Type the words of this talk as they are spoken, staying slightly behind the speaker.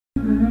I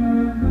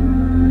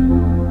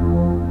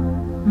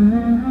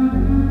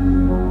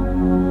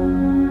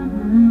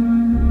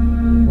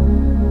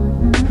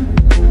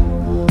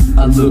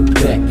look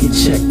back and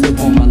checked up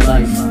on my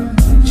life,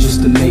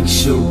 just to make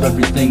sure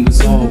everything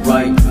was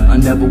alright. I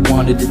never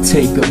wanted to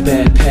take a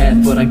bad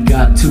path, but I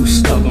got too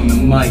stuck on the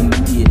mic.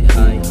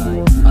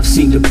 I've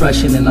seen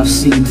depression and I've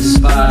seen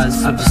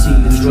despise. I've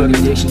seen the drug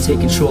addiction take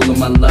control of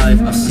my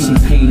life. I've seen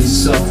pain and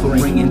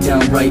suffering and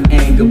downright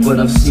anger, but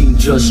I've seen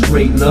just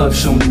straight love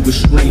shown to a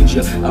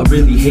stranger. I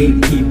really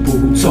hate people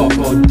who talk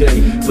all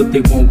day, but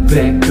they won't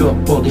back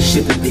up all the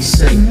shit that they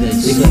say.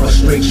 They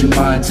frustrate your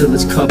mind till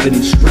it's covered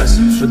in stress,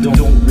 but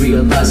don't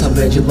realize how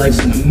bad your life's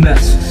in a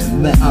mess.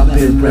 I've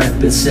been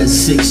rapping since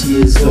 6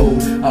 years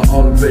old. I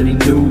already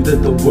knew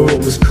that the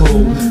world was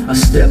cold. I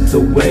stepped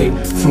away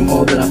from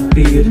all that I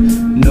feared.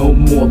 No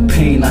more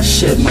pain, I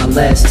shed my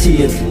last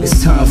tear.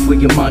 It's time for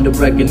your mind to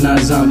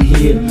recognize I'm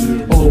here.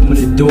 Open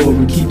the door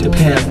and keep the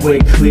pathway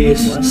clear.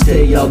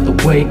 Stay out the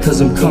way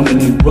cause I'm coming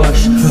in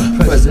rush.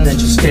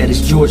 Presidential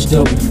status, George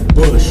W.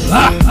 Bush.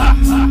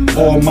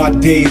 All my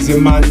days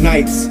and my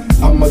nights,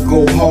 I'ma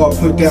go hard,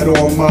 put that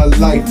on my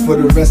life. For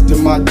the rest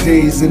of my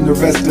days and the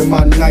rest of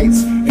my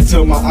nights,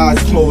 until my eyes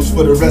close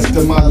for the rest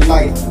of my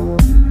life.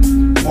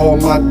 All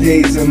my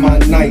days and my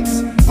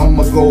nights,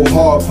 I'ma go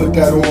hard, put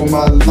that on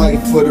my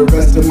life. For the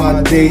rest of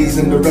my days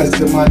and the rest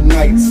of my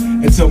nights,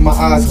 until my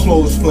eyes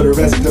close for the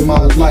rest of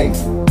my life.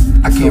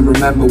 I can't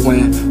remember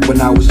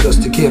when I was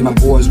just a kid. My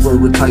boys were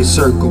a tight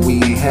circle,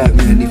 we ain't had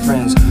many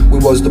friends. We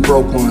was the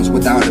broke ones,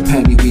 without a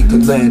penny we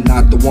could lend.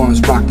 Not the ones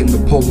rocking the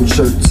polo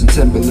shirts and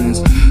Timberlands.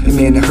 And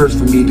man, it hurts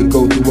for me to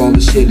go through all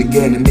this shit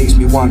again. It makes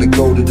me want to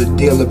go to the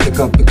dealer, pick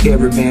up a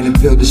caravan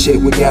and fill the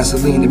shit with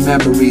gasoline and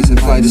memories,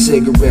 and light a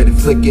cigarette and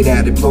flick it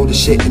at it, blow the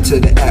shit into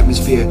the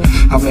atmosphere.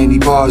 How many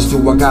bars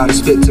do I gotta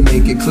spit to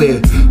make it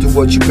clear? Do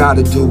what you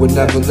gotta do and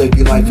never live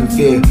your life in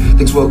fear.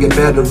 Things will get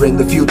better in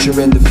the future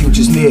and the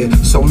future's near.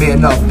 So man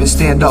up and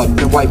stand up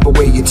and wipe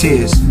away your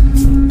tears.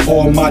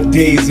 All my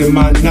days and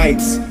my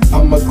nights,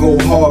 I'ma go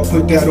hard,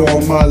 put that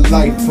on my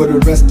life. For the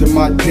rest of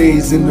my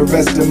days and the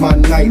rest of my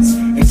nights,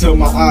 until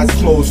my eyes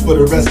close for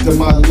the rest of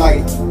my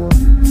life.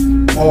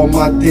 All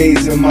my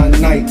days and my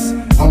nights,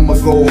 I'ma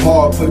go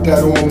hard, put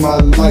that on my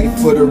life.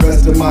 For the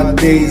rest of my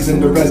days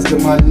and the rest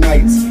of my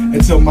nights,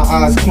 until my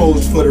eyes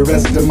close for the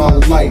rest of my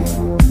life.